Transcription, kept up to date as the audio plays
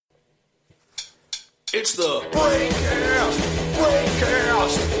It's the Breakcast,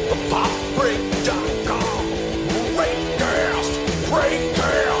 the popbreak.com.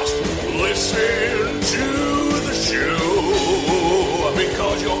 Breakcast, listen to the show,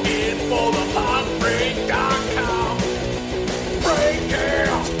 because you're in for the popbreak.com.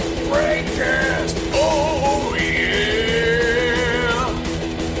 Breakcast, oh yeah.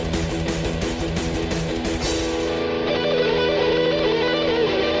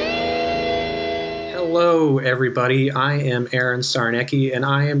 Hello, everybody. I am Aaron Sarnecki, and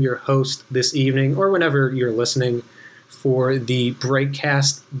I am your host this evening, or whenever you're listening, for the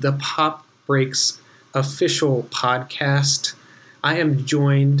Breakcast, the Pop Breaks official podcast. I am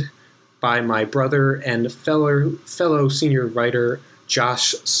joined by my brother and fellow senior writer,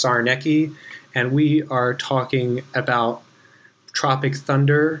 Josh Sarnecki, and we are talking about Tropic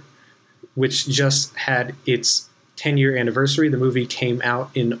Thunder, which just had its 10-year anniversary. The movie came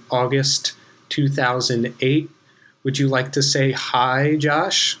out in August 2008. Would you like to say hi,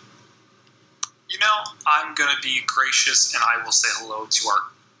 Josh? You know, I'm going to be gracious and I will say hello to our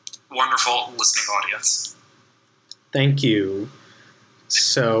wonderful listening audience. Thank you.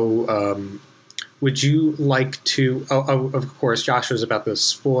 So, would you like to... Oh, of course, Josh was about to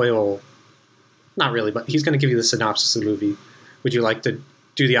spoil... Not really, but he's going to give you the synopsis of the movie. Would you like to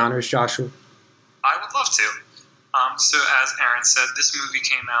do the honors, Joshua? I would love to. So, as Aaron said, this movie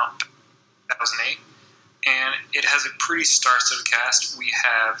came out 2008, and it has a pretty star-studded cast. We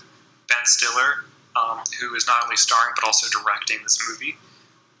have Ben Stiller, who is not only starring but also directing this movie,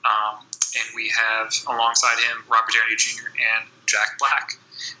 and we have alongside him Robert Downey Jr. and Jack Black,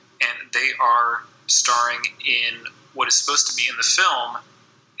 and they are starring in what is supposed to be in the film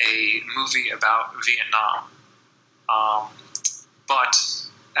a movie about Vietnam, but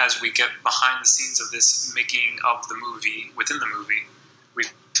as we get behind the scenes of this making of the movie, within the movie, we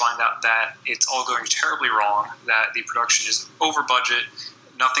find out that it's all going terribly wrong, that the production is over budget,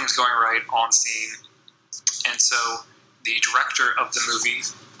 nothing's going right on scene, and so the director of the movie,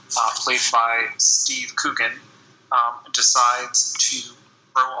 played by Steve Coogan, decides to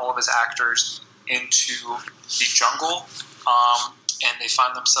throw all of his actors into the jungle, and they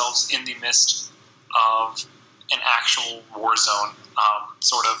find themselves in the midst of an actual war zone,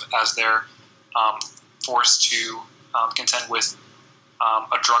 sort of as they're forced to contend with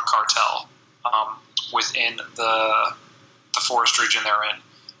a drug cartel within the forest region they're in.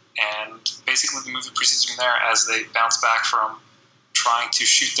 And basically the movie proceeds from there as they bounce back from trying to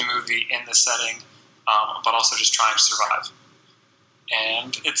shoot the movie in the setting, but also just trying to survive.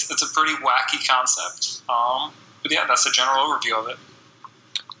 And it's a pretty wacky concept. But yeah, that's the general overview of it.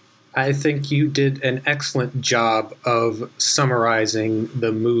 I think you did an excellent job of summarizing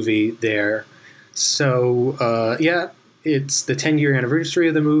the movie there. So, yeah, it's the 10-year anniversary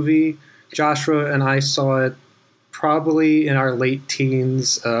of the movie. Joshua and I saw it probably in our late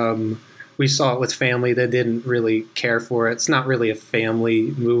teens. We saw it with family that didn't really care for it. It's not really a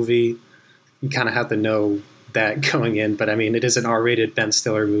family movie. You kind of have to know that going in, but I mean, it is an R-rated Ben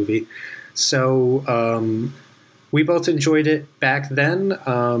Stiller movie. So, we both enjoyed it back then.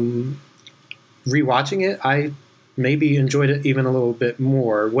 Rewatching it, I maybe enjoyed it even a little bit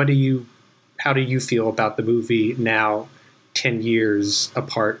more. How do you feel about the movie now, 10 years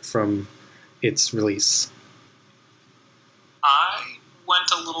apart from its release? I went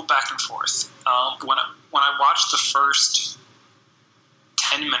a little back and forth. When I watched the first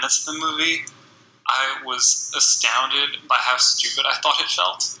 10 minutes of the movie, I was astounded by how stupid I thought it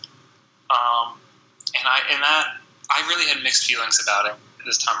felt. I really had mixed feelings about it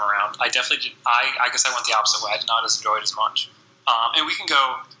this time around. I definitely did. I guess I went the opposite way. I did not enjoy it as much. And we can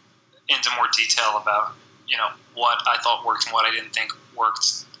go into more detail about, what I thought worked and what I didn't think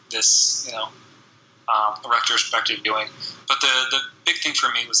worked this, retrospective doing. But the big thing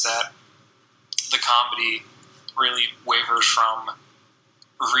for me was that the comedy really wavers from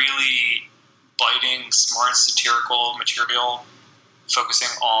really biting, smart, satirical material,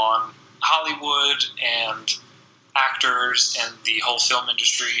 focusing on Hollywood and actors and the whole film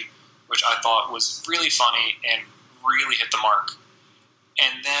industry, which I thought was really funny and really hit the mark.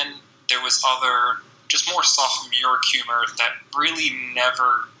 And then there was other, just more sophomoric humor that really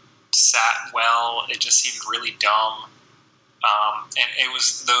never sat well. It just seemed really dumb. And it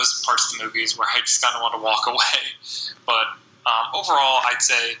was those parts of the movies where I just kind of want to walk away. But overall, I'd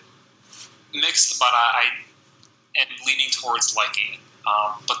say mixed, but I am leaning towards liking it.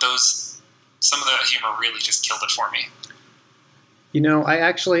 But some of the humor really just killed it for me.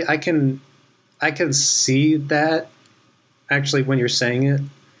 I can see that actually when you're saying it.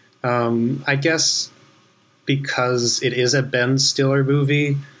 I guess because it is a Ben Stiller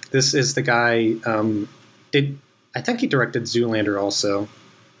movie, This is the guy. I think he directed Zoolander also,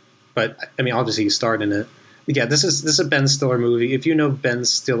 but I mean, obviously he starred in it. Yeah, this is a Ben Stiller movie. If you know Ben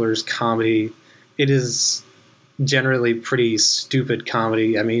Stiller's comedy, it is generally pretty stupid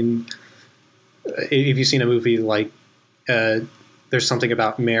comedy. I mean, if you've seen a movie like There's Something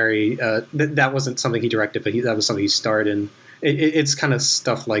About Mary, that wasn't something he directed, but that was something he starred in. It's kind of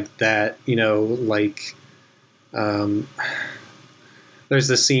stuff like that, like there's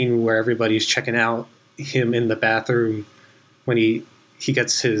this scene where everybody's checking out him in the bathroom when he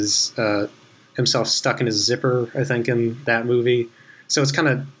gets his himself stuck in his zipper, I think, in that movie. So it's kind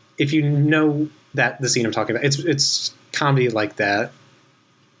of, if you know the scene I'm talking about, it's comedy like that.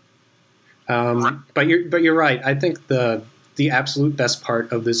 But you're right. I think the absolute best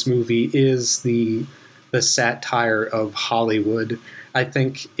part of this movie is the satire of Hollywood. I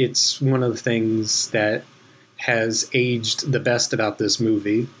think it's one of the things that has aged the best about this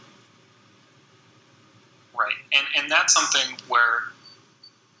movie. Right, and that's something where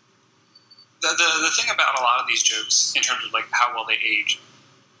the thing about a lot of these jokes, in terms of like how well they age,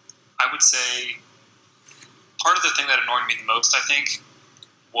 I would say part of the thing that annoyed me the most, I think,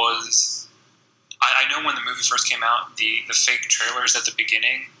 was I know when the movie first came out, the fake trailers at the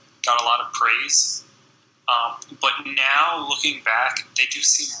beginning got a lot of praise. But now, looking back, they do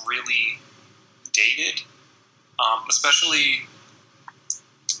seem really dated. Especially,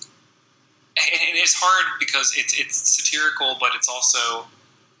 and it's hard because it's satirical, but it's also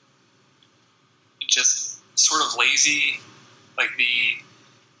just sort of lazy. Like the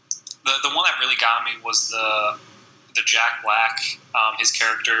one that really got me was the Jack Black, his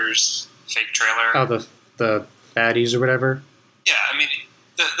character's fake trailer. Oh, the fatties or whatever. Yeah, I mean,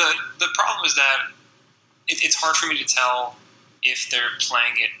 the problem is that it's hard for me to tell if they're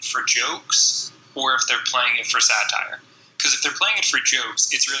playing it for jokes or if they're playing it for satire. Because if they're playing it for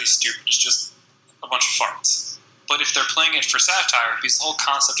jokes, it's really stupid. It's just a bunch of farts. But if they're playing it for satire, because the whole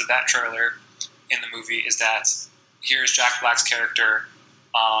concept of that trailer in the movie is that here's Jack Black's character,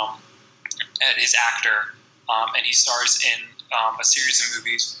 his actor, and he stars in a series of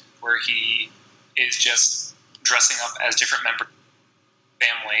movies where he is just dressing up as different members of the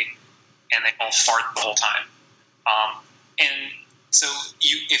family, and they all fart the whole time. And so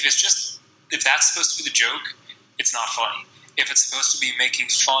if that's supposed to be the joke, it's not funny. If it's supposed to be making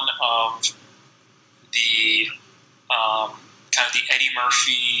fun of the kind of the Eddie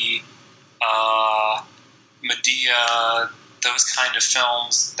Murphy, Medea, those kind of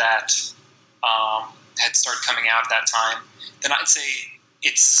films that had started coming out at that time, then I'd say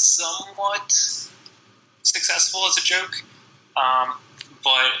it's somewhat successful as a joke,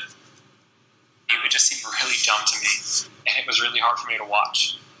 but it just seemed really dumb to me, and it was really hard for me to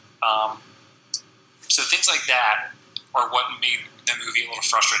watch. So things like that are what made the movie a little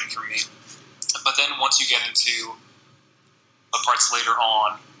frustrating for me. But then once you get into the parts later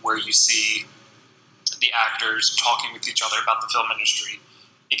on where you see the actors talking with each other about the film industry,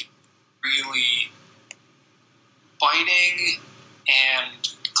 it really biting and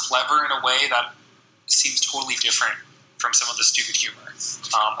clever in a way that seems totally different from some of the stupid humor,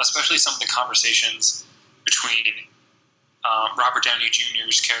 especially some of the conversations between Robert Downey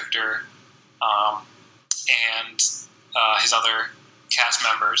Jr.'s character and his other cast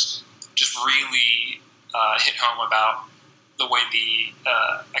members just really hit home about the way the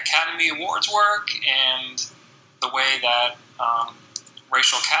Academy Awards work and the way that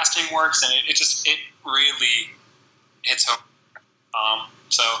racial casting works, and it really hits home.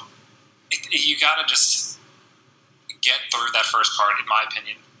 So you gotta just get through that first part, in my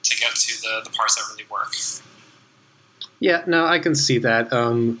opinion, to get to the parts that really work. Yeah, no, I can see that.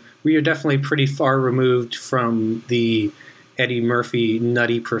 We are definitely pretty far removed from the Eddie Murphy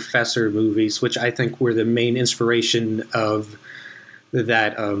Nutty Professor movies, which I think were the main inspiration of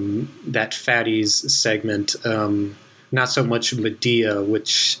that Fatties segment. Not so much Medea,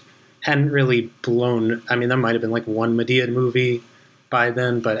 which hadn't really blown. I mean, there might have been like one Medea movie by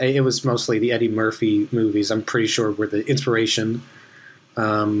then, but it was mostly the Eddie Murphy movies, I'm pretty sure, were the inspiration.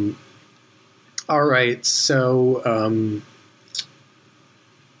 All right, so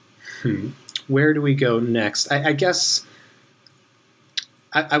where do we go next? I guess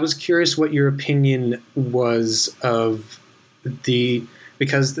I was curious what your opinion was of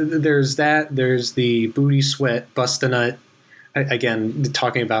because there's the booty sweat, bust a nut, again,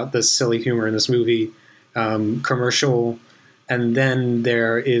 talking about the silly humor in this movie, commercial, and then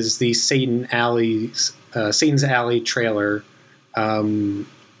there is the Satan's Alley trailer.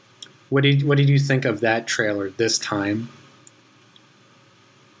 What did you think of that trailer this time?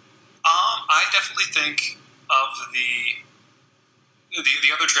 I definitely think of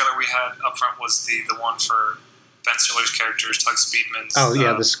the other trailer we had up front was the one for Ben Stiller's characters, Tug Speedman's. Oh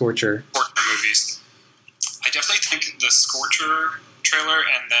yeah, the Scorcher. Scorcher movies. I definitely think the Scorcher trailer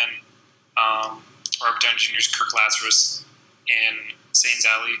and then Robert Downey Jr.'s Kirk Lazarus in Satan's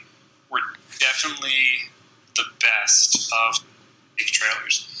Alley were definitely the best of fake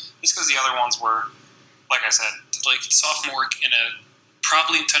trailers. Just because the other ones were, like I said, like sophomore in a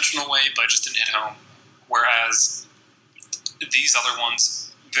probably intentional way, but just didn't hit home. Whereas these other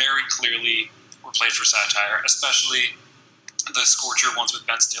ones very clearly were played for satire, especially the Scorcher ones with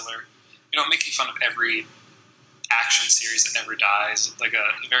Ben Stiller. You know, making fun of every action series that never dies, like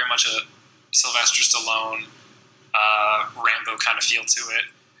very much a Sylvester Stallone, Rambo kind of feel to it,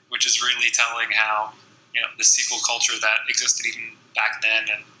 which is really telling how, you know, the sequel culture that existed even back then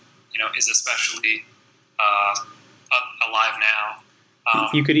and, you know, is especially alive now.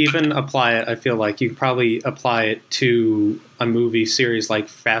 You could even apply it, I feel like, you could probably apply it to a movie series like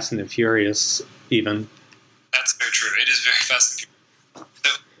Fast and the Furious, even. That's very true. It is very Fast and Furious.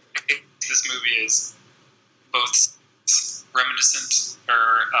 So, this movie is both reminiscent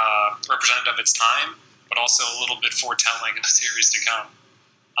or representative of its time, but also a little bit foretelling of the series to come.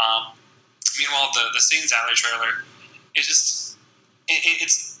 Meanwhile, the Satan's Alley trailer, it's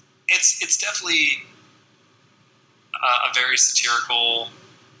definitely a very satirical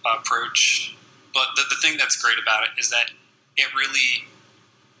approach, but the thing that's great about it is that it really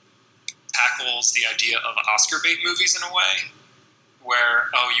tackles the idea of Oscar bait movies in a way, where,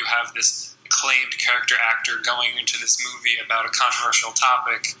 you have this acclaimed character actor going into this movie about a controversial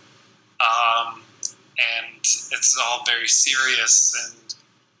topic, and it's all very serious, and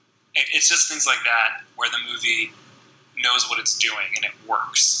it's just things like that where the movie knows what it's doing and it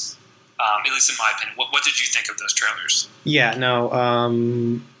works. At least in my opinion. What did you think of those trailers? Yeah, no. I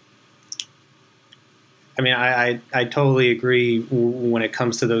mean, I totally agree when it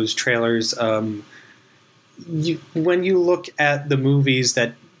comes to those trailers. When you look at the movies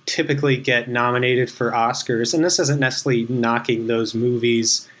that typically get nominated for Oscars, and this isn't necessarily knocking those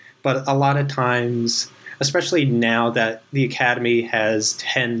movies, but a lot of times, especially now that the Academy has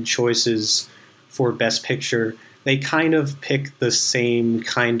 10 choices for Best Picture, they kind of pick the same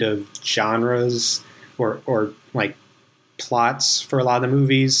kind of genres or like plots for a lot of the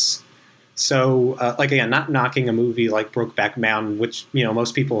movies. So, like, again, not knocking a movie like Brokeback Mountain, which, you know,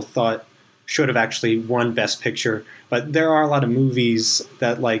 most people thought should have actually won Best Picture, but there are a lot of movies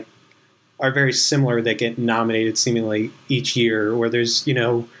that, like, are very similar that get nominated seemingly each year, where there's, you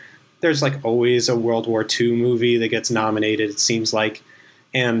know, there's like always a World War II movie that gets nominated, it seems like,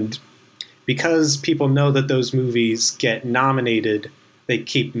 and because people know that those movies get nominated, they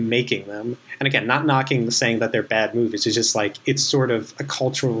keep making them. And again, not knocking, saying that they're bad movies. It's just like, it's sort of a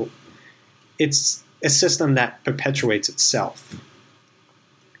cultural, it's a system that perpetuates itself.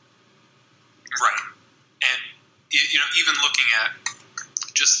 Right. And, you know, even looking at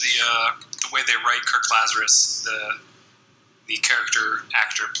just the way they write Kirk Lazarus, the character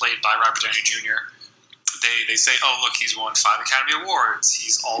actor played by Robert Downey Jr., They say, oh, look, he's won 5 Academy Awards.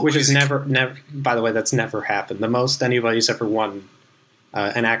 He's always... Which is never, by the way, that's never happened. The most anybody's ever won,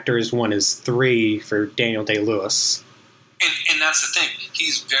 an actor has won is 3 for Daniel Day-Lewis. And that's the thing.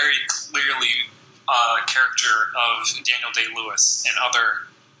 He's very clearly a character of Daniel Day-Lewis and other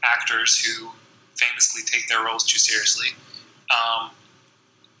actors who famously take their roles too seriously.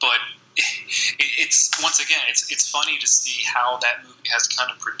 But it's, once again, it's funny to see how that movie has kind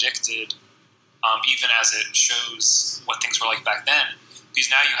of predicted... even as it shows what things were like back then.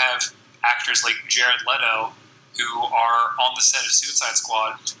 Because now you have actors like Jared Leto who are on the set of Suicide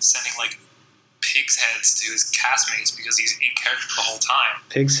Squad sending, like, pig's heads to his castmates because he's in character the whole time.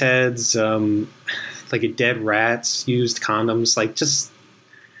 Pig's heads, like dead rats, used condoms, like, just...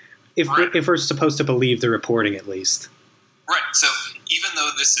 If we're supposed to believe the reporting, at least. Right, so even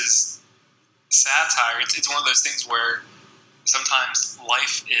though this is satire, it's one of those things where sometimes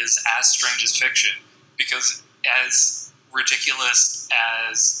life is as strange as fiction, because as ridiculous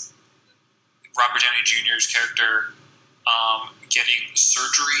as Robert Downey Jr.'s character getting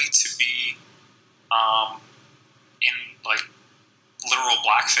surgery to be in, like, literal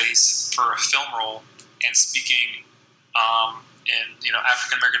blackface for a film role and speaking in, you know,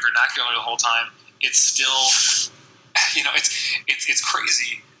 African American vernacular the whole time, it's still, you know, it's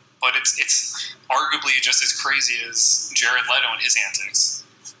crazy. But it's arguably just as crazy as Jared Leto and his antics.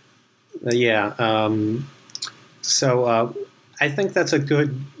 So I think that's a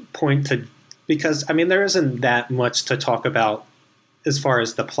good point because, I mean, there isn't that much to talk about as far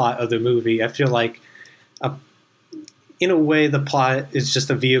as the plot of the movie. I feel like, in a way, the plot is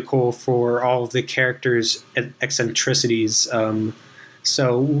just a vehicle for all of the characters' eccentricities.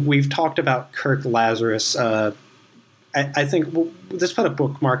 So we've talked about Kirk Lazarus. I think we'll just put a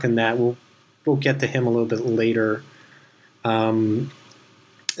bookmark in that. We'll get to him a little bit later. The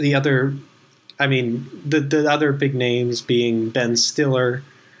other big names being Ben Stiller.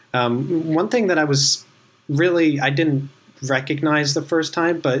 One thing that I didn't recognize the first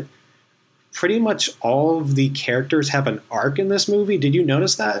time, but pretty much all of the characters have an arc in this movie. Did you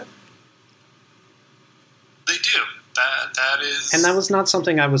notice that? They do. That is... And that was not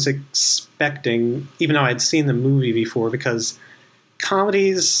something I was expecting, even though I'd seen the movie before, because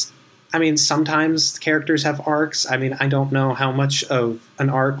comedies, sometimes characters have arcs. I don't know how much of an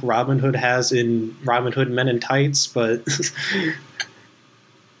arc Robin Hood has in Robin Hood Men in Tights, but...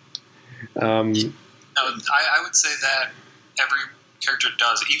 I would say that every character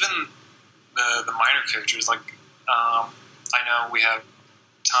does. Even the minor characters, like I know we have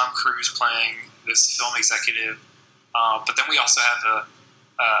Tom Cruise playing this film executive, but then we also have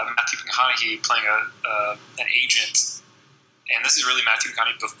Matthew McConaughey playing an agent, and this is really Matthew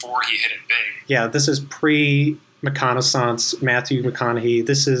McConaughey before he hit it big. Yeah, this is pre-reconnaissance Matthew McConaughey.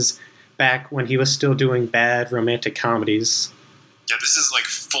 This is back when he was still doing bad romantic comedies. Yeah, this is like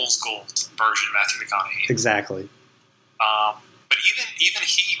Fool's Gold version of Matthew McConaughey. Exactly. But even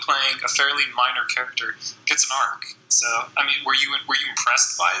he playing a fairly minor character gets an arc. So, were you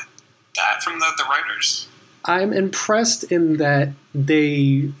impressed by that from the writers? I'm impressed in that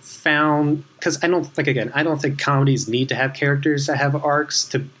they found, because I don't think comedies need to have characters that have arcs.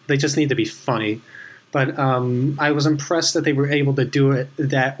 They just need to be funny. But I was impressed that they were able to do it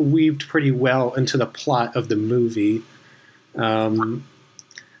that weaved pretty well into the plot of the movie.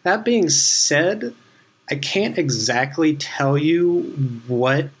 That being said, I can't exactly tell you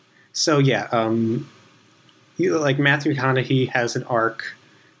what. So yeah, like Matthew McConaughey has an arc.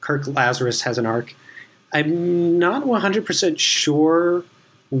 Kirk Lazarus has an arc. I'm not 100% sure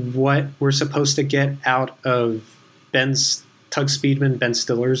what we're supposed to get out of Ben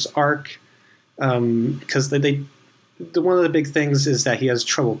Stiller's arc, because one of the big things is that he has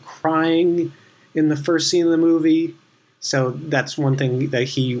trouble crying in the first scene of the movie. So that's one thing that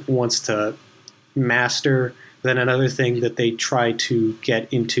he wants to master. Then another thing that they try to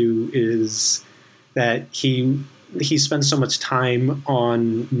get into is that he spends so much time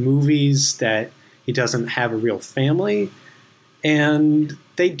on movies that he doesn't have a real family. And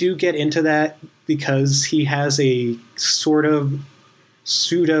they do get into that because he has a sort of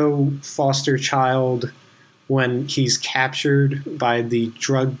pseudo foster child when he's captured by the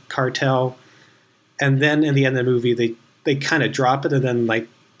drug cartel. And then in the end of the movie, they kind of drop it, and then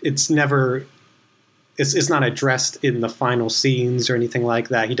it's not addressed in the final scenes or anything like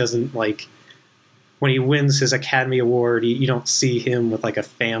that. He doesn't when he wins his Academy Award, you don't see him with a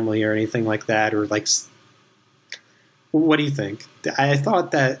family or anything like that, or what do you think? I thought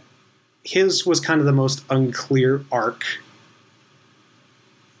that his was kind of the most unclear arc.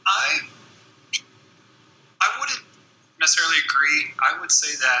 I wouldn't necessarily agree. I would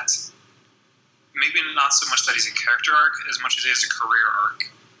say that maybe not so much that he's a character arc as much as he has a career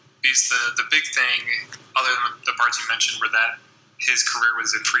arc. Because the big thing, other than the parts you mentioned, were that his career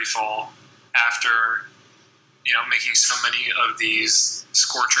was in free fall after making so many of these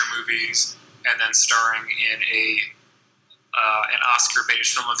scorcher movies and then starring in an Oscar-baited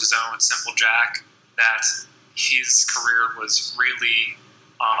film of his own, Simple Jack, that his career was really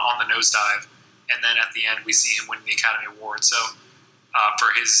on the nosedive. And then at the end, we see him win the Academy Award. So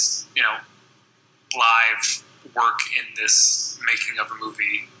for his live work in this making of a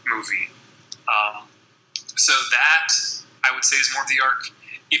movie. So that, I would say, is more of the arc.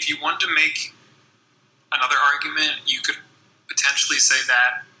 If you want to make another argument, you could potentially say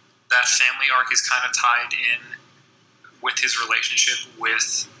that family arc is kind of tied in with his relationship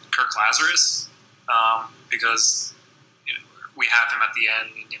with Kirk Lazarus, because we have him at the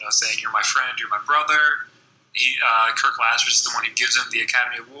end, saying, "You're my friend, you're my brother." Kirk Lazarus is the one who gives him the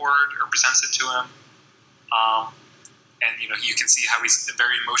Academy Award or presents it to him. And you can see how he's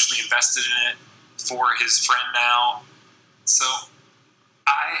very emotionally invested in it for his friend now. So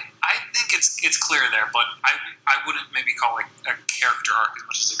I think it's clear there, but I wouldn't maybe call it a character arc as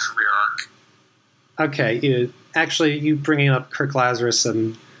much as a career arc. Okay, actually, you bringing up Kirk Lazarus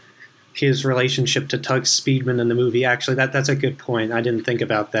and his relationship to Tug Speedman in the movie, actually, that's a good point. I didn't think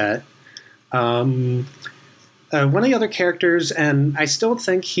about that. One of the other characters, and I still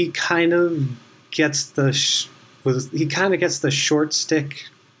think he kind of gets the short stick,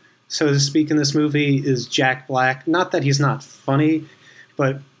 so to speak, in this movie, is Jack Black. Not that he's not funny,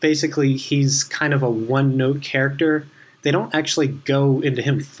 but basically he's kind of a one-note character. They don't actually go into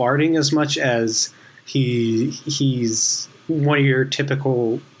him farting as much as he's one of your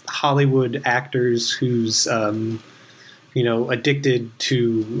typical Hollywood actors who's addicted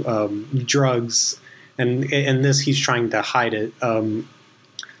to drugs, and in this he's trying to hide it.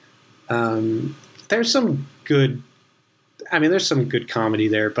 There's some good comedy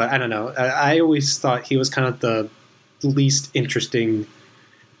there, but I don't know. I always thought he was kind of the least interesting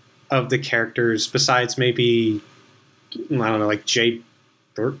of the characters, besides maybe, I don't know, like Jay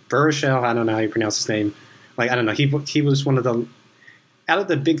Baruchel. I don't know how you pronounce his name. Like, I don't know. He was one of the, out of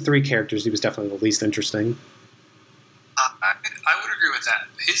the big three characters, he was definitely the least interesting. I would agree with that.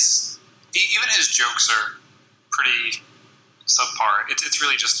 Even his jokes are pretty subpar. It's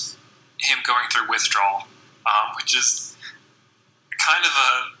really just him going through withdrawal, which is kind of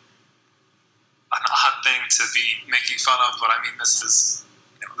an odd thing to be making fun of. But I mean, this is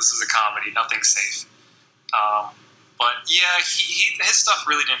a comedy. Nothing's safe. But yeah, his stuff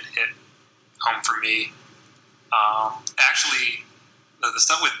really didn't hit home for me. Actually, the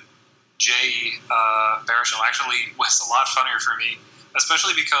stuff with Jay Baruchel actually was a lot funnier for me,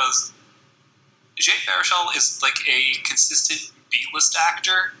 especially because Jay Baruchel is like a consistent B-list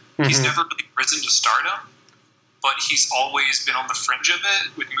actor. Mm-hmm. He's never really risen to stardom, but he's always been on the fringe of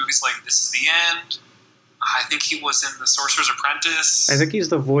it with movies like This Is the End. I think he was in The Sorcerer's Apprentice. I think he's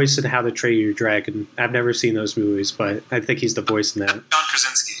the voice in How to Train Your Dragon. I've never seen those movies, but I think he's the voice in that. John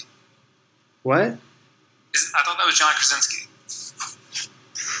Krasinski. What? I thought that was John Krasinski.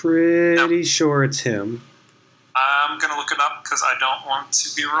 Pretty sure it's him. I'm going to look it up because I don't want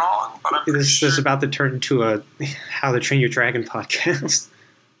to be wrong, but I'm pretty sure. This is about to turn into a How to Train Your Dragon podcast.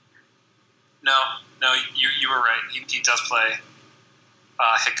 No, you were right. He does play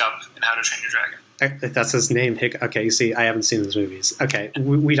Hiccup in How to Train Your Dragon. That's his name, Hiccup. Okay, you see, I haven't seen those movies. Okay,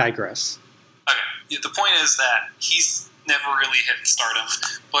 we digress. Okay, the point is that he's never really hit stardom,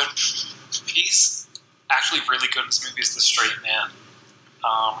 but he's actually really good in this movie as the straight man.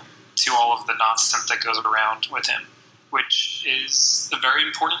 To all of the nonsense that goes around with him, which is a very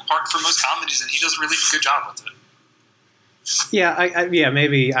important part for most comedies, and he does a really good job with it. Yeah,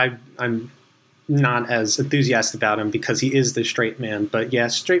 maybe I'm not as enthusiastic about him because he is the straight man, but yeah,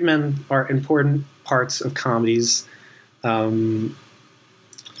 straight men are important parts of comedies. There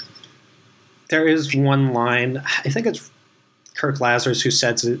is one line, I think it's Kirk Lazarus who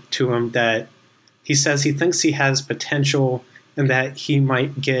says it to him, that he says he thinks he has potential and that he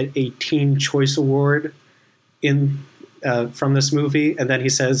might get a Teen Choice Award from this movie, and then he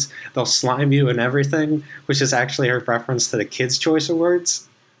says they'll slime you and everything, which is actually a reference to the Kids' Choice Awards.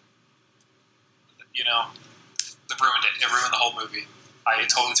 It ruined it. It ruined the whole movie. It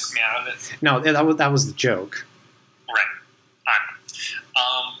totally took me out of it. No, that was the joke. Right.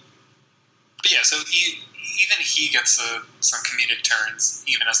 But yeah, so even he gets some comedic turns,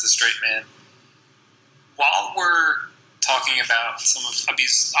 even as the straight man. While we're talking about some of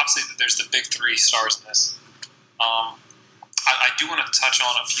these, obviously there's the big three stars in this. I do want to touch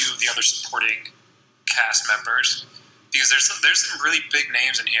on a few of the other supporting cast members because there's some really big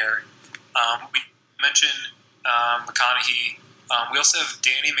names in here. We mentioned McConaughey. We also have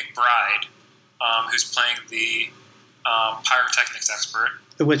Danny McBride, who's playing the pyrotechnics expert.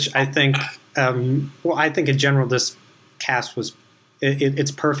 Which I think, I think in general this cast was, it's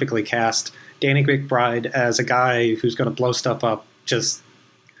perfectly cast. Danny McBride as a guy who's going to blow stuff up, just,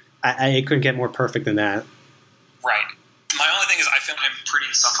 I couldn't get more perfect than that. Right. My only thing is I found him pretty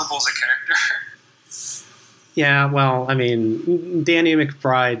insufferable as a character. Yeah, well, I mean, Danny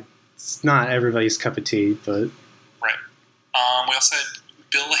McBride, it's not everybody's cup of tea, but... Right. We also had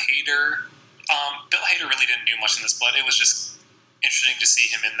Bill Hader. Bill Hader really didn't do much in this, but it was just interesting to see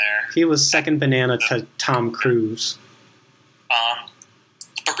him in there. He was second banana to Tom Cruise.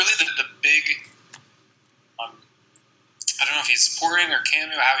 But really the big, I don't know if he's supporting or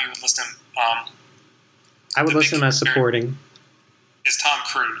cameo, how you would list him. I would list him as supporting. Is Tom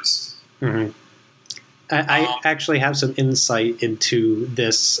Cruise. Mm-hmm. I actually have some insight into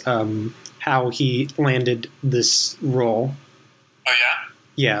this, how he landed this role. Oh, yeah?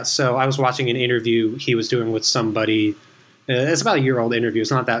 Yeah, so I was watching an interview he was doing with somebody. It's about a year-old interview.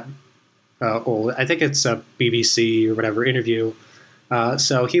 It's not that old. I think it's a BBC or whatever interview.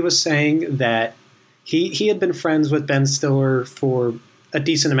 So he was saying that he had been friends with Ben Stiller for a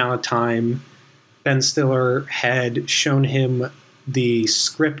decent amount of time. Ben Stiller had shown him the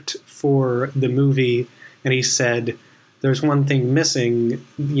script for the movie, and he said, "There's one thing missing.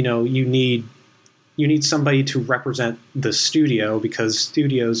 You need somebody to represent the studio because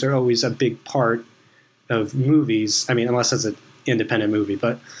studios are always a big part of movies. I mean, unless it's an independent movie,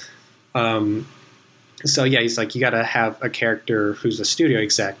 but." So yeah, he's like, you got to have a character who's a studio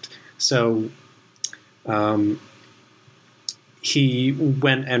exec. So he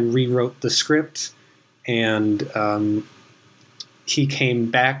went and rewrote the script, and he came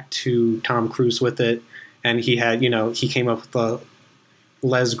back to Tom Cruise with it, and he had, he came up with the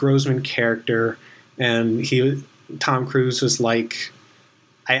Les Grossman character, and Tom Cruise was like,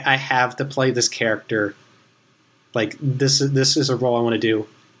 I have to play this character. Like, this is a role I want to do,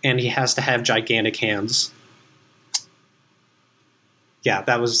 and he has to have gigantic hands. Yeah,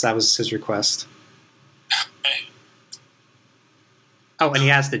 that was his request. Oh, and he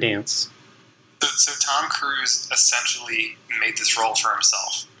has to dance. So Tom Cruise essentially made this role for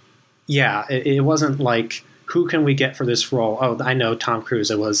himself. Yeah, it wasn't like, who can we get for this role? Oh, I know, Tom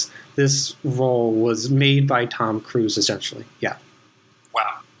Cruise. This role was made by Tom Cruise, essentially. Yeah.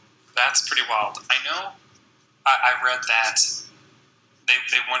 Wow. That's pretty wild. I know I read that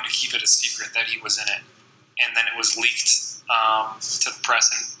they wanted to keep it a secret that he was in it, and then it was leaked to the press,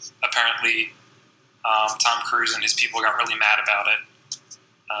 and apparently Tom Cruise and his people got really mad about it.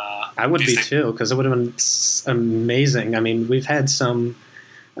 I would be too, because it would have been amazing. I mean, we've had some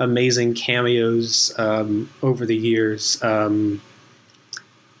amazing cameos over the years.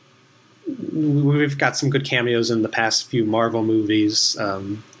 We've got some good cameos in the past few Marvel movies,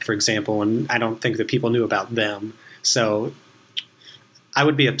 for example, and I don't think that people knew about them. So I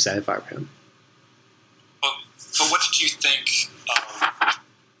would be upset if I were him. But what did you think of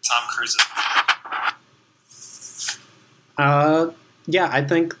Tom Cruise? Yeah, I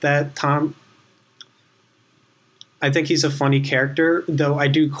think that I think he's a funny character, though I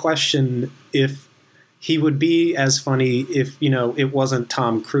do question if he would be as funny if, it wasn't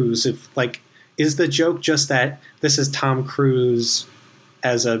Tom Cruise. If, like, is the joke just that this is Tom Cruise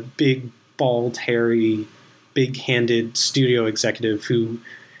as a big, bald, hairy, big-handed studio executive who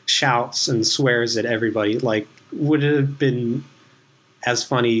shouts and swears at everybody? Like, would it have been as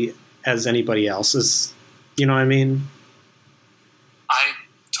funny as anybody else's? You know what I mean? I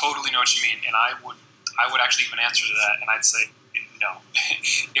totally know what you mean, and I would actually even answer to that, and I'd say no.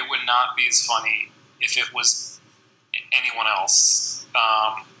 It would not be as funny if it was anyone else.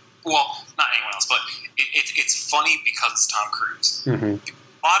 Well, not anyone else, but it's funny because it's Tom Cruise. Mm-hmm.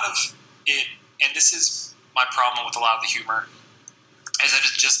 A lot of it, and this is my problem with a lot of the humor, is that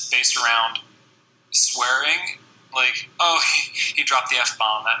it's just based around swearing. Like, oh, he dropped the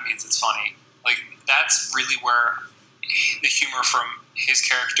F-bomb, that means it's funny. Like, that's really where the humor from his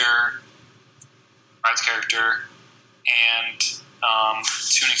character, Brad's character, and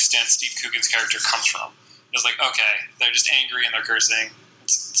to an extent Steve Coogan's character comes from. It's like, okay, they're just angry and they're cursing.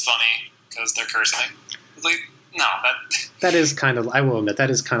 It's funny because they're cursing. It's like, no, that is kind of, I will admit, that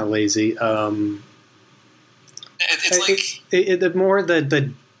is kind of lazy. It's like the more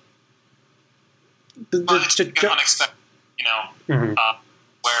the unexpected, mm-hmm.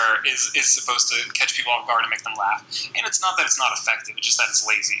 Where is supposed to catch people off guard and make them laugh. And it's not that it's not effective; it's just that it's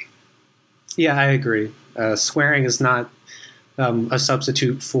lazy. Yeah, I agree. Swearing is not a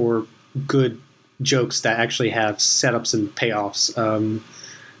substitute for good jokes that actually have setups and payoffs.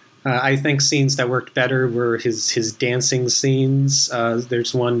 I think scenes that worked better were his dancing scenes.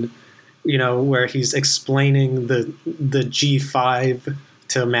 There's one, where he's explaining the G5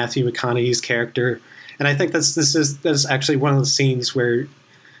 to Matthew McConaughey's character, and I think that's actually one of the scenes where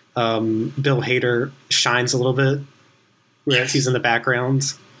Bill Hader shines a little bit, where he's in the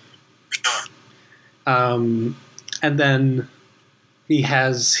background. Sure. And then he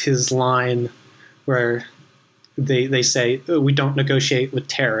has his line where they say, oh, we don't negotiate with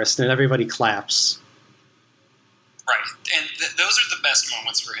terrorists, and everybody claps. Right. And those are the best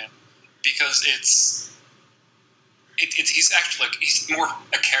moments for him, because he's actually, like, he's more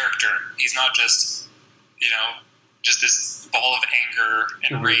a character. He's not just, just this ball of anger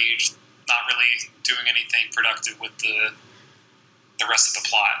and mm-hmm. rage, not really doing anything productive with the rest of the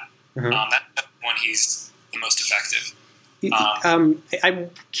plot. Mm-hmm. That's when he's the most effective. I'm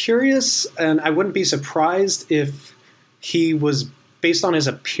curious, and I wouldn't be surprised if he was based on his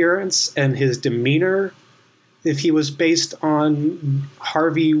appearance and his demeanor, if he was based on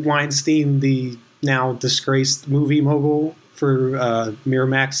Harvey Weinstein, the now disgraced movie mogul for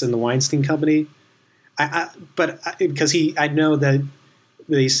Miramax and the Weinstein Company. Because I know that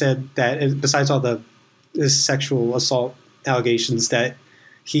they said that besides all his sexual assault allegations, that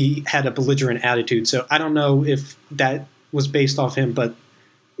he had a belligerent attitude. So I don't know if that was based off him, but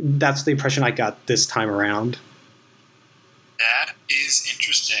that's the impression I got this time around. That is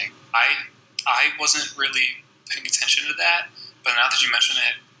interesting. I wasn't really paying attention to that, but now that you mention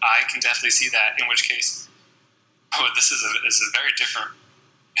it, I can definitely see that, in which case, this is a very different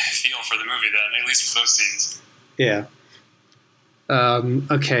feel for the movie then, at least for those scenes. Yeah.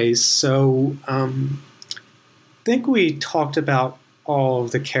 Okay, so think we talked about all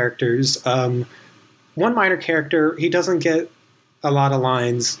of the characters. One minor character, he doesn't get a lot of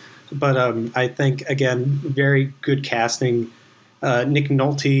lines, but I think, again, very good casting. Nick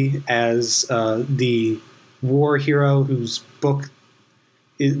Nolte as the war hero whose book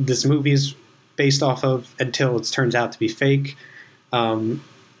this movie is based off of until it turns out to be fake. I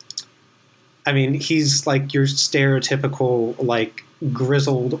mean, he's like your stereotypical, like,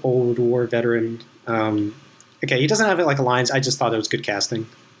 grizzled old war veteran. Okay, he doesn't have like lines. I just thought it was good casting.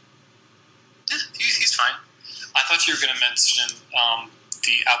 Yeah, he's fine. I thought you were going to mention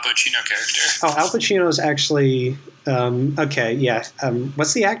the Al Pacino character. Oh, Al Pacino is actually okay. Yeah.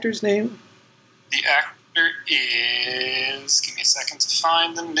 What's the actor's name? The actor is. Give me a second to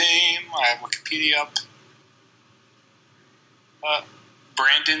find the name. I have Wikipedia up.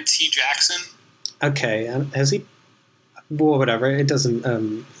 Brandon T. Jackson. Okay, has he? Well, whatever. It doesn't.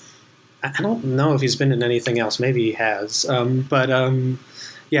 I don't know if he's been in anything else. Maybe he has. But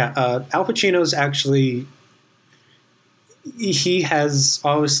yeah, Al Pacino's actually. He has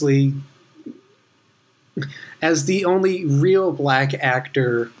obviously, as the only real black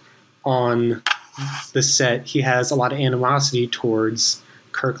actor on the set, he has a lot of animosity towards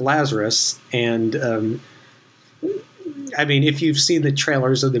Kirk Lazarus. And I mean, if you've seen the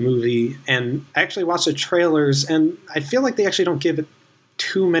trailers of the movie, and I actually watched the trailers, and I feel like they actually don't give it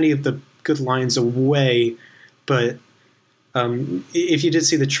too many of the good lines away. But if you did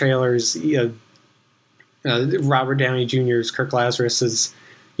see the trailers, Robert Downey Jr.'s Kirk Lazarus is,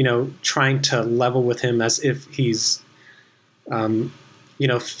 trying to level with him as if he's,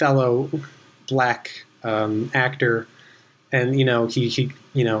 fellow black actor, and he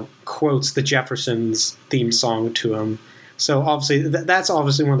quotes the Jeffersons theme song to him. So obviously that's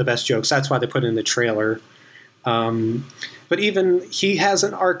obviously one of the best jokes. That's why they put it in the trailer. But even he has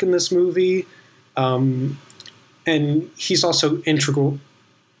an arc in this movie, and he's also integral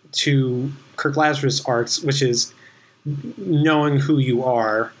to Kirk Lazarus' arcs, which is knowing who you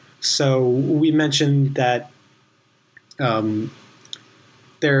are. So we mentioned that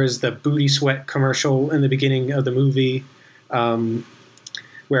there's the Booty Sweat commercial in the beginning of the movie,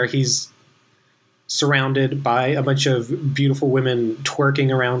 where he's surrounded by a bunch of beautiful women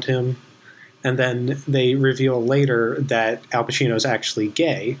twerking around him, and then they reveal later that Al Pacino is actually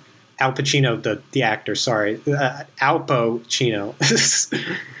gay. Al Pacino, the actor, sorry. Al Pacino.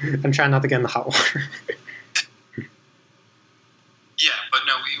 I'm trying not to get in the hot water. Yeah, but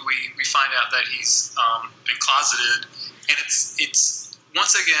no, we find out that he's been closeted, and it's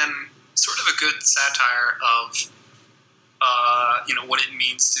once again sort of a good satire of what it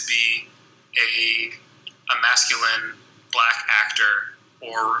means to be a masculine black actor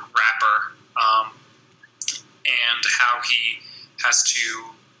or rapper, and how he has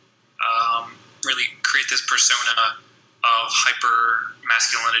to really create this persona of hyper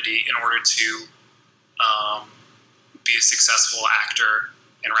masculinity in order to be a successful actor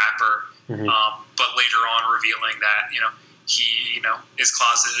and rapper. Mm-hmm. But later on revealing that, he, is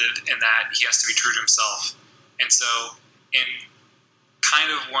closeted and that he has to be true to himself. And so in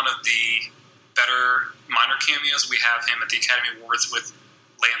kind of one of the better minor cameos, we have him at the Academy Awards with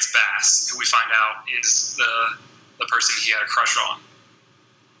Lance Bass, who we find out is the person he had a crush on.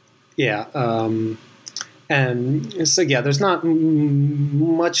 Yeah. And so, yeah, there's not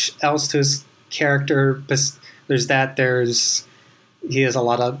much else to his character, but there's that. He has a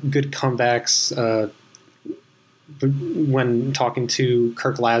lot of good comebacks when talking to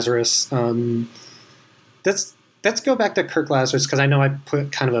Kirk Lazarus. Let's go back to Kirk Lazarus, because I know I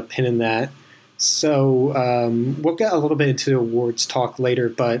put kind of a pin in that. So we'll get a little bit into awards talk later,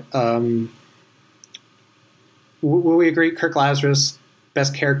 but will we agree Kirk Lazarus,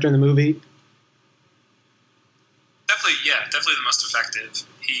 best character in the movie? Definitely the most effective.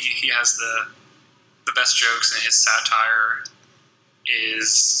 He has the best jokes, and his satire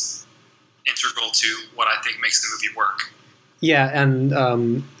is integral to what I think makes the movie work. Yeah, and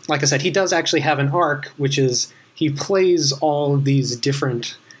like I said, he does actually have an arc, which is he plays all of these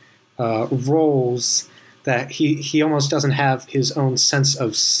different roles that he almost doesn't have his own sense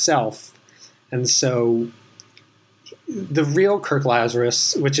of self. And so the real Kirk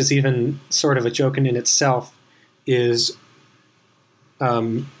Lazarus, which is even sort of a joke in itself, is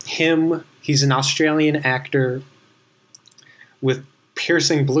him. He's an Australian actor with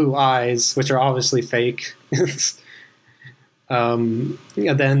piercing blue eyes, which are obviously fake. And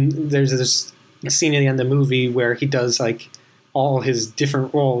then there's this scene at the end of the movie where he does like all his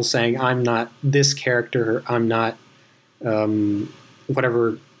different roles, saying, I'm not this character, I'm not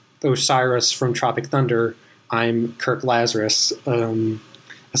whatever Osiris from Tropic Thunder, I'm Kirk Lazarus.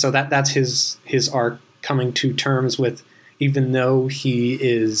 So that's his arc coming to terms with, even though he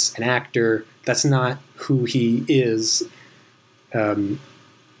is an actor, that's not who he is. That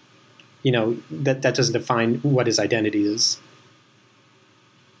doesn't define what his identity is.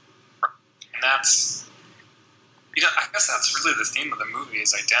 And that's, I guess that's really the theme of the movie,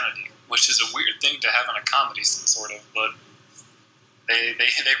 is identity, which is a weird thing to have in a comedy, sort of, but they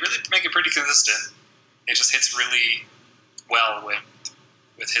really make it pretty consistent. It just hits really well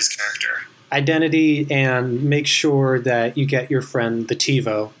with his character. Identity, and make sure that you get your friend the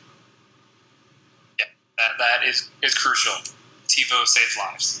TiVo. Yeah, that is crucial. TiVo saves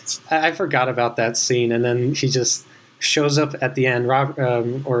lives. I forgot about that scene, and then he just shows up at the end, Matthew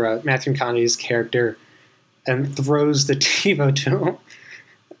McConaughey's character, and throws the TiVo to him.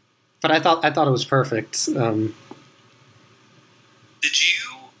 But I thought it was perfect. Do you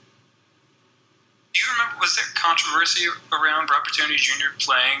remember? Was there controversy around Robert Downey Jr.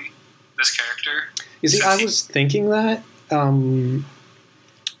 playing this character? You see, I was thinking that, and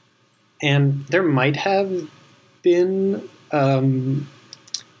there might have been,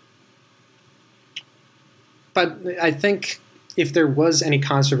 but I think if there was any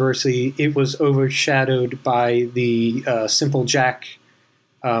controversy, it was overshadowed by the Simple Jack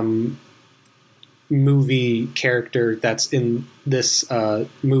movie character that's in this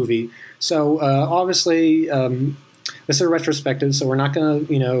movie. So obviously, this is a retrospective, so we're not going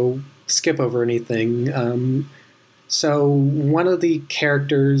to, skip over anything. So one of the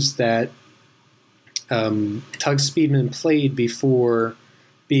characters that Tug Speedman played before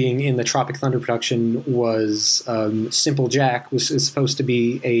being in the Tropic Thunder production was Simple Jack, which is supposed to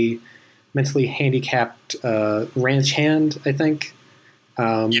be a mentally handicapped ranch hand, I think.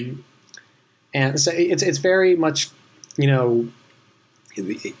 Yep. And so it's very much,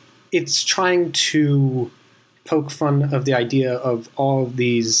 it's trying to poke fun of the idea of all of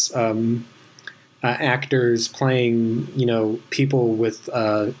these actors playing, people with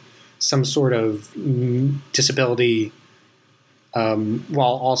some sort of disability, while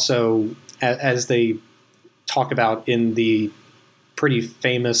also, as they talk about in the pretty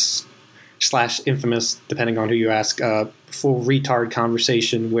famous / infamous, depending on who you ask, full retard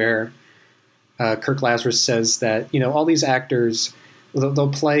conversation where Kirk Lazarus says that, all these actors,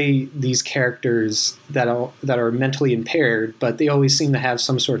 they'll play these characters that are mentally impaired, but they always seem to have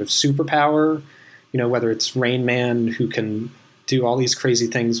some sort of superpower, whether it's Rain Man, who can do all these crazy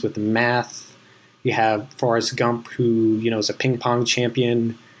things with math. You have Forrest Gump, who, is a ping pong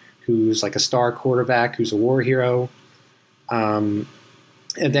champion, who's like a star quarterback, who's a war hero. And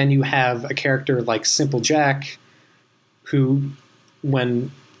then you have a character like Simple Jack, who,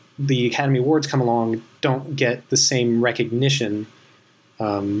 when the Academy Awards come along, don't get the same recognition.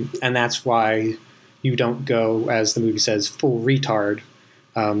 And that's why you don't go, as the movie says, full retard,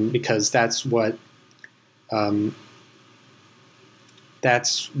 because that's what I'm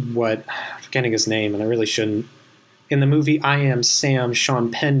forgetting his name, and I really shouldn't. In the movie I Am Sam,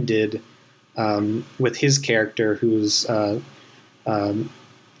 Sean Penn did with his character, who's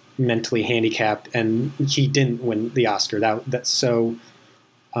mentally handicapped, and he didn't win the Oscar.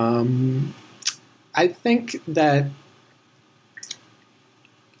 I think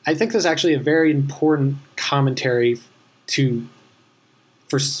there's actually a very important commentary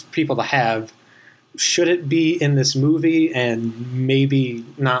for people to have. Should it be in this movie and maybe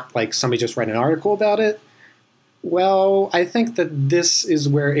not like somebody just write an article about it? Well, I think that this is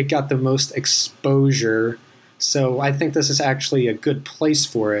where it got the most exposure, so I think this is actually a good place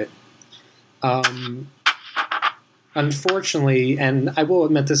for it. Unfortunately, and I will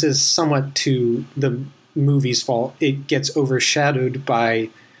admit this is somewhat to the movie's fault, it gets overshadowed by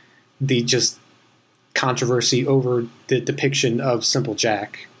the just controversy over the depiction of Simple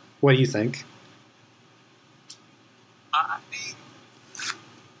Jack. What do you think? I mean,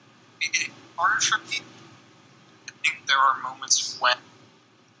 it's hard for me. I think there are moments when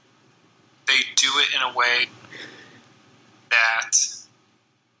they do it in a way that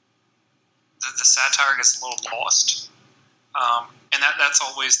the satire gets a little lost. And that's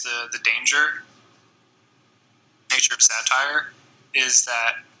always the danger. Nature of satire is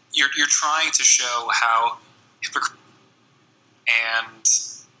that you're trying to show how hypocritical and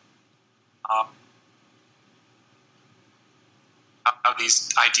how these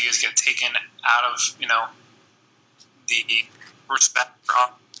ideas get taken out of the respect for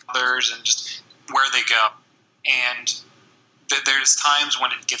others and just where they go, and there's times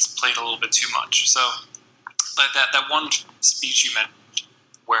when it gets played a little bit too much. So that one speech you mentioned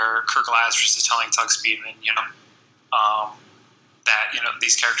where Kirk Lazarus is telling Tug Speedman, that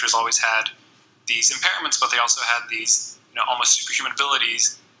these characters always had these impairments, but they also had these almost superhuman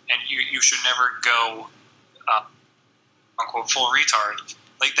abilities, and you should never go unquote full retard.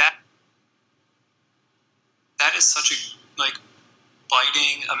 Like that is such a like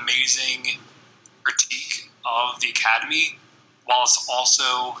biting, amazing critique of the Academy, while it's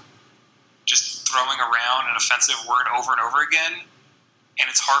also just throwing around an offensive word over and over again. And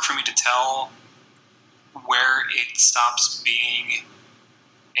it's hard for me to tell where it stops being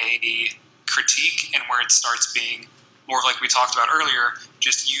a critique and where it starts being more like we talked about earlier,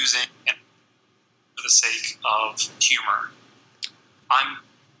 just using it for the sake of humor. I'm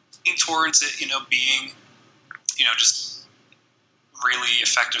leaning towards it, being, just really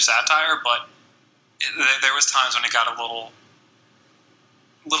effective satire, but there was times when it got a little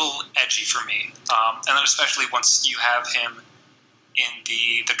edgy for me. And then especially once you have him in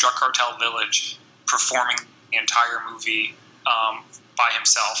the drug cartel village performing the entire movie by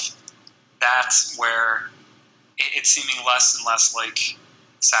himself, that's where it's seeming less and less like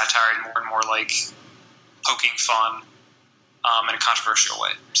satire and more like poking fun in a controversial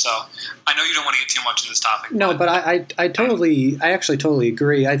way. So I know you don't want to get too much in this topic. No, but I actually totally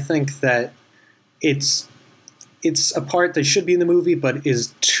agree. I think that it's a part that should be in the movie, but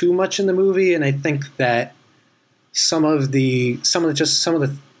is too much in the movie, and I think that some of the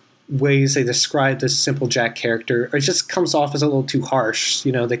ways they describe this Simple Jack character, it just comes off as a little too harsh.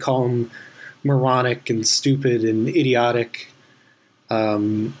 They call him moronic and stupid and idiotic.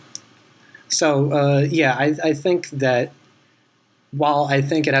 I think that while I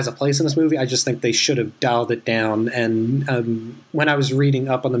think it has a place in this movie, I just think they should have dialed it down. And when I was reading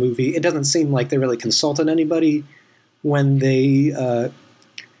up on the movie, it doesn't seem like they really consulted anybody when they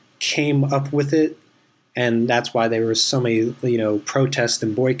came up with it. And that's why there were so many, protests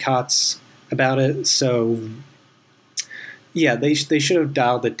and boycotts about it. So, yeah, they should have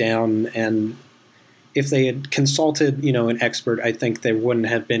dialed it down. And if they had consulted, an expert, I think there wouldn't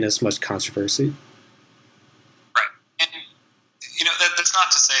have been as much controversy. Right. And, that's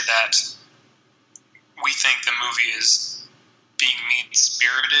not to say that we think the movie is being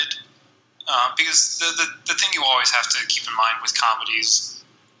mean-spirited. Because the thing you always have to keep in mind with comedies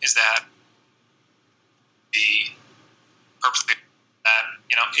is that the purpose that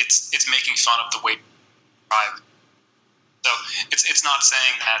it's making fun of the way drive. So it's not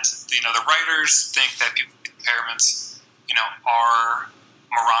saying that the writers think that people's impairments are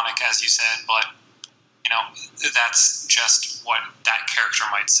moronic, as you said, but that's just what that character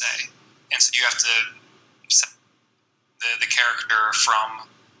might say, and so you have to set the character from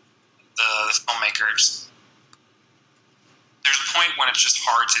the filmmakers. There's a point when it's just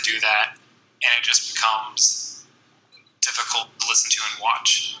hard to do that, and it just becomes difficult to listen to and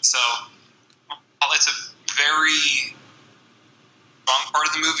watch. So, while it's a very strong part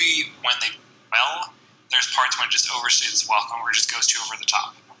of the movie when they do well, there's parts when it just overstays its welcome, or it just goes too over the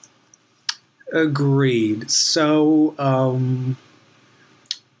top. Agreed. So, I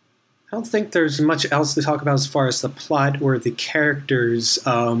don't think there's much else to talk about as far as the plot or the characters.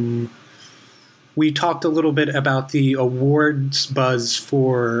 We talked a little bit about the awards buzz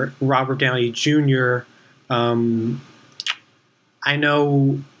for Robert Downey Jr. I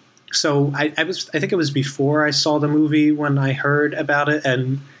know. So I think it was before I saw the movie when I heard about it.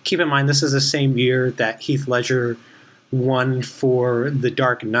 And keep in mind, this is the same year that Heath Ledger won for The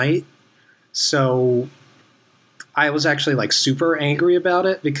Dark Knight. So I was actually super angry about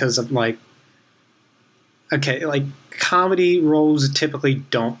it because I'm okay, comedy roles typically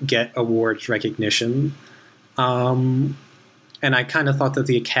don't get awards recognition. And I kind of thought that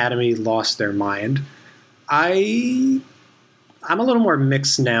the Academy lost their mind. I'm a little more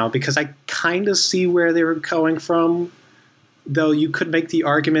mixed now because I kind of see where they were going from, though you could make the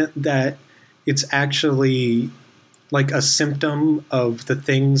argument that it's actually a symptom of the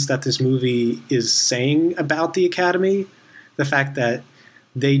things that this movie is saying about the Academy. The fact that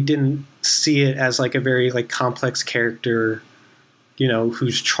they didn't see it as a very complex character,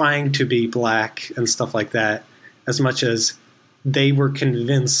 who's trying to be black and stuff like that, as much as they were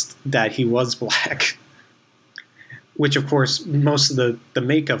convinced that he was black. Which, of course, most of the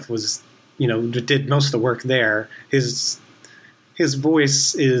makeup was, did most of the work there. His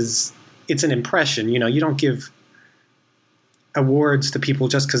voice it's an impression. You don't give awards to people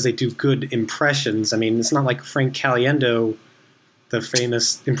just because they do good impressions. I mean, it's not like Frank Caliendo, the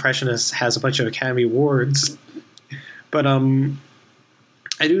famous impressionist, has a bunch of Academy Awards. But I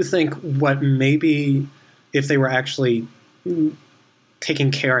do think what maybe, if they were actually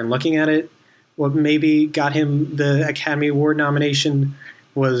taking care and looking at it, what maybe got him the Academy Award nomination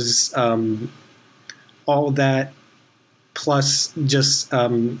was all that, plus just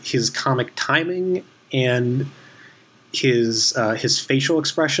his comic timing and his facial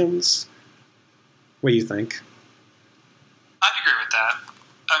expressions. What do you think? I'd agree with that.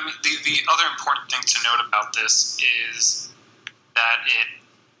 I mean, the other important thing to note about this is that it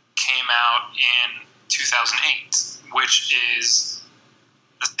came out in 2008, which is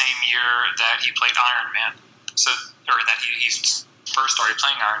the same year that he played Iron Man. Or that he first started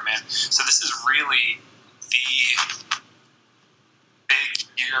playing Iron Man. So this is really the big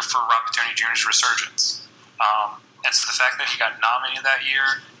year for Robert Downey Jr.'s resurgence. And so the fact that he got nominated that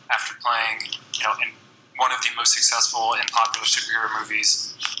year after playing, in one of the most successful and popular superhero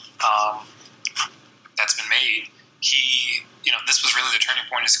movies that's been made, this was really the turning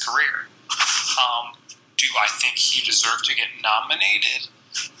point in his career. Do I think he deserved to get nominated?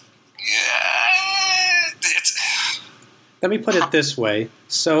 Yeah, Let me put it this way.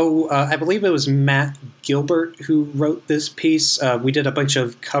 So I believe it was Matt Gilbert who wrote this piece. We did a bunch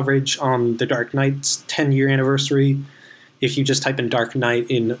of coverage on The Dark Knight's 10-year anniversary. If you just type in Dark Knight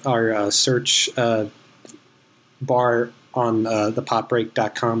in our search bar on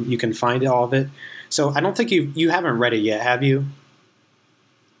thepopbreak.com, you can find all of it. So I don't think you haven't read it yet, have you?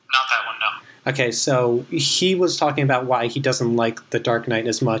 Not that one, no. Okay, so he was talking about why he doesn't like The Dark Knight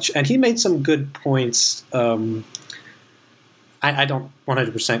as much, and he made some good points. I don't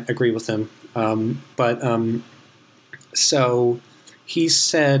 100% agree with him, so he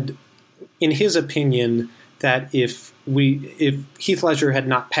said, in his opinion, that if Heath Ledger had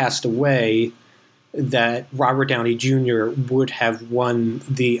not passed away, that Robert Downey Jr. would have won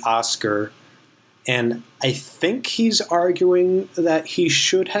the Oscar. And I think he's arguing that he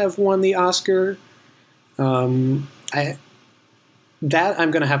should have won the Oscar. I'm going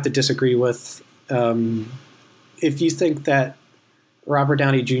to have to disagree with. If you think that Robert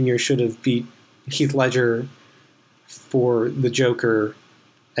Downey Jr. should have beat Heath Ledger for the Joker,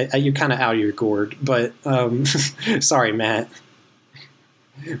 you're kind of out of your gourd. But sorry, Matt.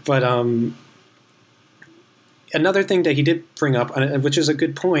 But another thing that he did bring up, which is a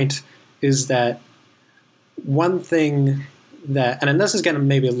good point, is that one thing that, and this is getting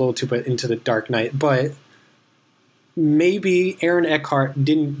maybe a little too bit into The Dark Knight, but maybe Aaron Eckhart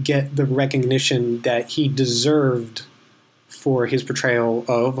didn't get the recognition that he deserved for his portrayal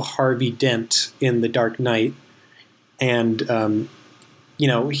of Harvey Dent in The Dark Knight. And,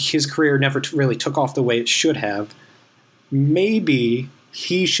 his career never really took off the way it should have. Maybe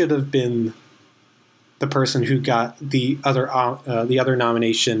he should have been the person who got the other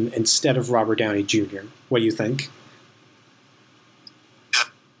nomination instead of Robert Downey Jr. What do you think?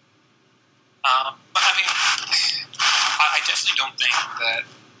 I definitely don't think that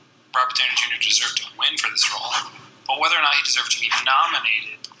Robert Downey Jr. deserved to win for this role. But whether or not he deserved to be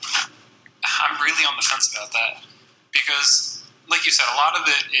nominated, I'm really on the fence about that. Because, like you said, a lot of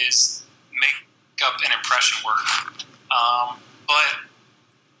it is makeup and impression work. But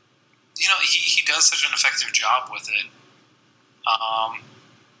he does such an effective job with it.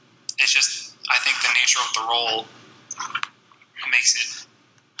 It's just, I think the nature of the role makes it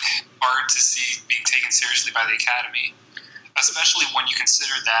hard to see being taken seriously by the Academy, especially when you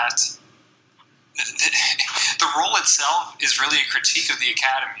consider that the role itself is really a critique of the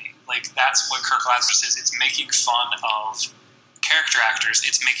Academy. Like, that's what Kirk Lazarus says. It's making fun of character actors.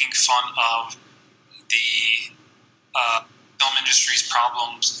 It's making fun of the film industry's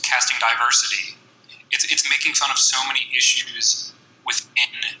problems casting diversity. It's making fun of so many issues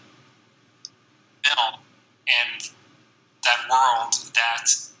within film and that world that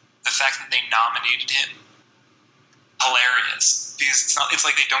the fact that they nominated him, hilarious, because it's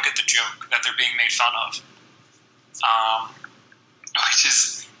like they don't get the joke that they're being made fun of. Which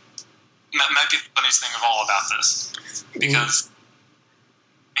is might be the funniest thing of all about this, because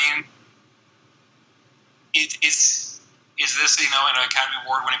is this, an Academy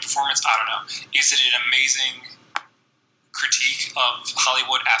Award-winning performance? I don't know. Is it an amazing critique of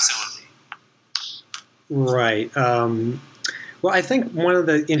Hollywood? Absolutely. Right. Well, I think one of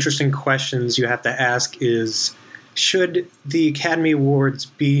the interesting questions you have to ask is, should the Academy Awards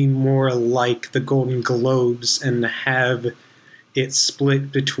be more like the Golden Globes and have it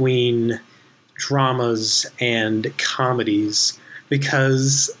split between dramas and comedies?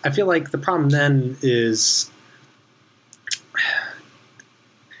 Because I feel like the problem then is,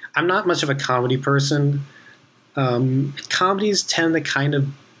 I'm not much of a comedy person. Comedies tend to kind of,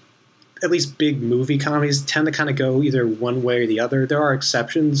 at least big movie comedies, tend to kind of go either one way or the other. There are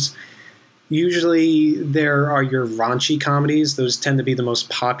exceptions. Usually there are your raunchy comedies. Those tend to be the most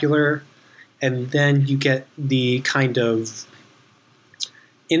popular. And then you get the kind of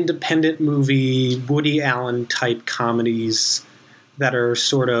independent movie, Woody Allen type comedies that are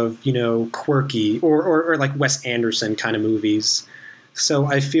sort of, quirky or like Wes Anderson kind of movies. So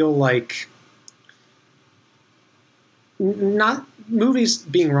I feel like not movies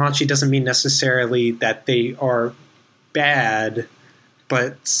being raunchy doesn't mean necessarily that they are bad,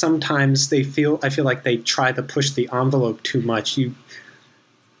 but sometimes I feel like they try to push the envelope too much.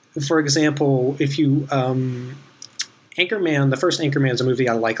 For example, if you Anchorman, the first Anchorman is a movie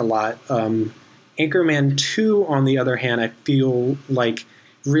I like a lot. Anchorman 2, on the other hand, I feel like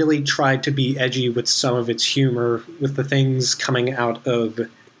really tried to be edgy with some of its humor, with the things coming out of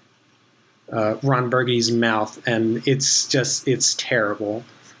Ron Burgundy's mouth, and it's terrible.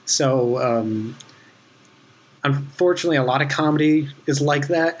 So, unfortunately, a lot of comedy is like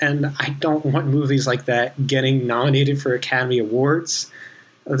that, and I don't want movies like that getting nominated for Academy Awards.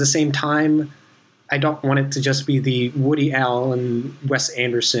 At the same time, I don't want it to just be the Woody Allen, Wes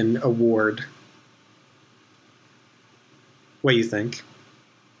Anderson award. What do you think?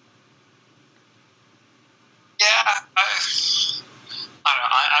 Yeah, I don't know.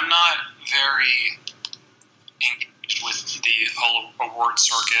 I'm not very engaged with the whole award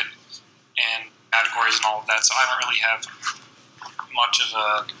circuit and categories and all of that, so I don't really have much of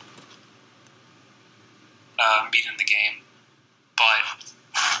a beat in the game. But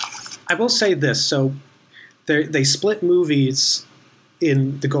I will say this. So they split movies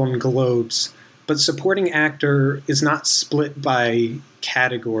in the Golden Globes, but supporting actor is not split by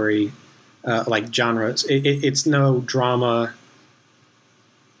category, like genres. It's no drama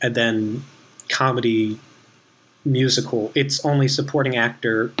and then comedy musical. It's only supporting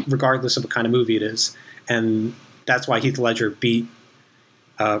actor regardless of what kind of movie it is. And that's why Heath Ledger beat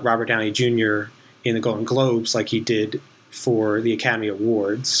Robert Downey Jr. in the Golden Globes like he did for the Academy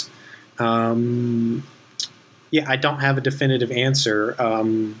Awards. I don't have a definitive answer.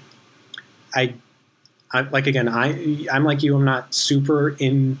 I'm like you. I'm not super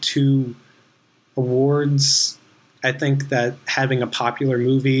into awards. I think that having a popular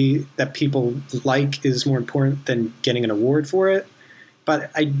movie that people like is more important than getting an award for it. But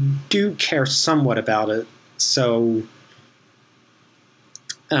I do care somewhat about it. So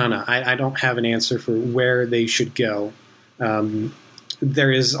I don't know. I don't have an answer for where they should go.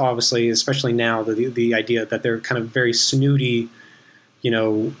 There is obviously, especially now, the idea that they're kind of very snooty,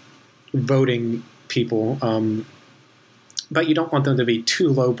 voting people. But you don't want them to be too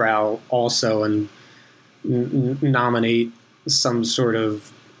lowbrow also and nominate some sort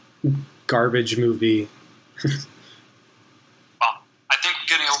of garbage movie. Well, I think we're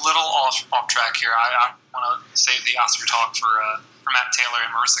getting a little off track here. I want to save the Oscar talk for Matt Taylor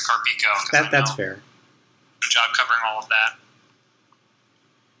and Marissa Carpico. That's fair. Good job covering all of that.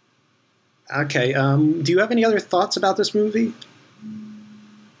 Okay. Do you have any other thoughts about this movie?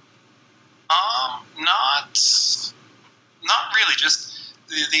 Not really. Just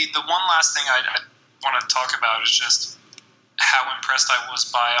the one last thing I want to talk about is just how impressed I was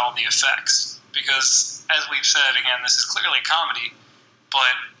by all the effects. Because, as we've said, again, this is clearly a comedy,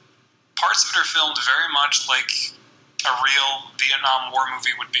 but parts of it are filmed very much like a real Vietnam War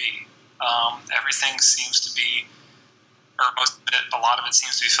movie would be. Everything seems to be, or most of it, a lot of it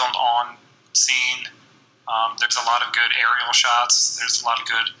seems to be filmed on scene. There's a lot of good aerial shots. There's a lot of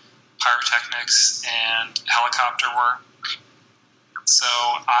good pyrotechnics and helicopter work. So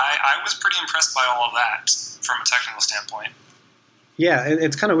I was pretty impressed by all of that from a technical standpoint. Yeah,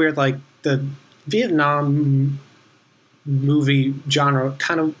 it's kind of weird. Like, the Vietnam movie genre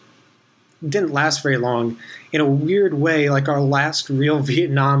kind of didn't last very long. In a weird way, like, our last real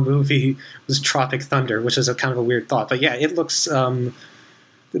Vietnam movie was Tropic Thunder, which is a kind of a weird thought. But yeah, it looks...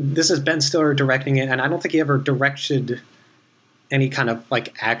 this is Ben Stiller directing it, and I don't think he ever directed any kind of,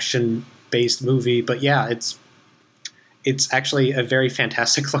 like, action-based movie. But yeah, it's actually a very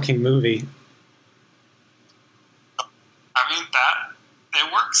fantastic-looking movie. I mean,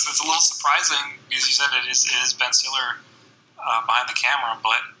 it works. It's a little surprising, because you said it is Ben Stiller behind the camera,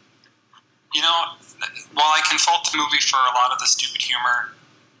 but, while I can fault the movie for a lot of the stupid humor,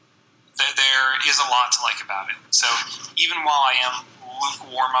 there is a lot to like about it. So even while I am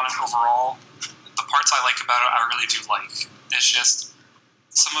lukewarm on it overall, the parts I like about it, I really do like. It's just,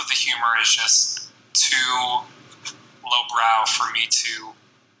 some of the humor is just too lowbrow for me to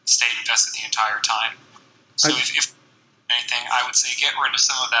stay invested the entire time. So if anything, I would say get rid of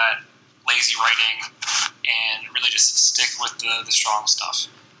some of that lazy writing and really just stick with the strong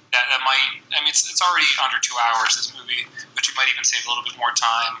stuff. That might, I mean, it's already under 2 hours, this movie, but you might even save a little bit more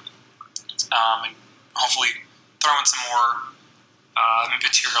time and hopefully throw in some more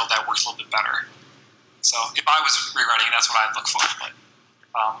material that works a little bit better. So if I was rewriting, that's what I'd look for. But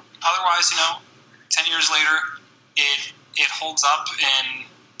otherwise, 10 years later, it it holds up in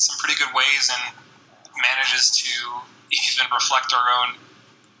some pretty good ways and manages to even reflect our own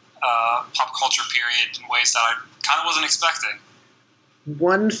pop culture period in ways that I kind of wasn't expecting.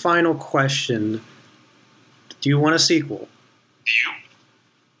 One final question. Do you want a sequel? Do you?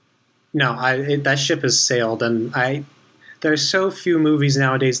 No, that ship has sailed, and there are so few movies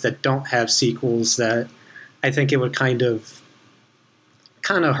nowadays that don't have sequels that I think it would kind of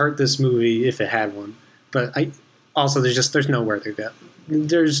hurt this movie if it had one. But there's nowhere to go.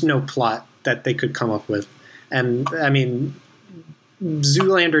 There's no plot that they could come up with, and I mean,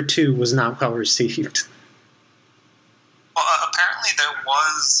 Zoolander 2 was not well received. Well, apparently there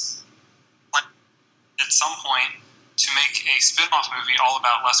was, at some point, to make a spin-off movie all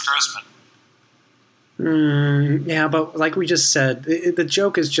about Les Grossman. Yeah, but like we just said, the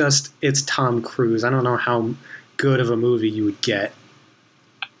joke is just, it's Tom Cruise. I don't know how good of a movie you would get.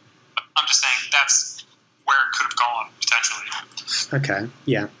 I'm just saying that's where it could have gone, potentially. Okay,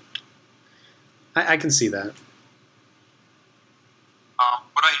 yeah. I can see that.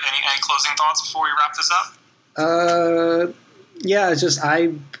 What about any closing thoughts before we wrap this up? Yeah, it's just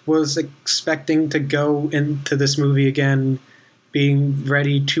I was expecting to go into this movie again being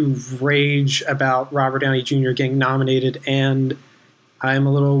ready to rage about Robert Downey Jr. getting nominated, and I'm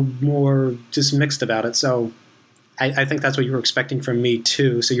a little more just mixed about it. So I think that's what you were expecting from me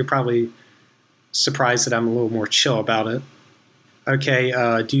too. So you're probably surprised that I'm a little more chill about it. Okay,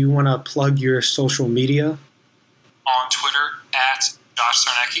 do you want to plug your social media? On Twitter, at Josh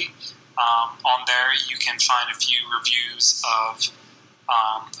Sarnecki. On there, you can find a few reviews of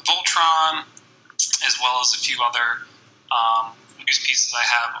Voltron, as well as a few other news pieces I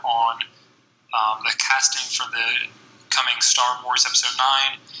have on the casting for the coming Star Wars Episode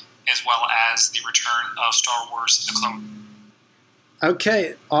 9, as well as the return of Star Wars The Clone.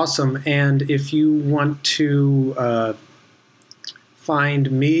 Okay, awesome. And if you want to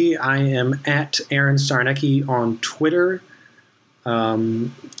find me, I am at Aaron Sarnecki on Twitter.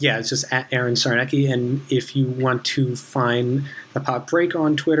 It's just at Aaron Sarnecki. And if you want to find the Pop Break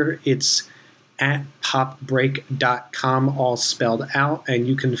on Twitter, it's at popbreak.com, all spelled out. And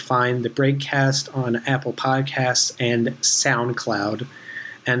you can find the Breakcast on Apple Podcasts and SoundCloud.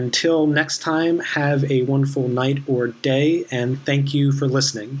 Until next time, have a wonderful night or day, and thank you for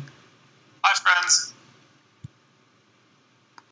listening.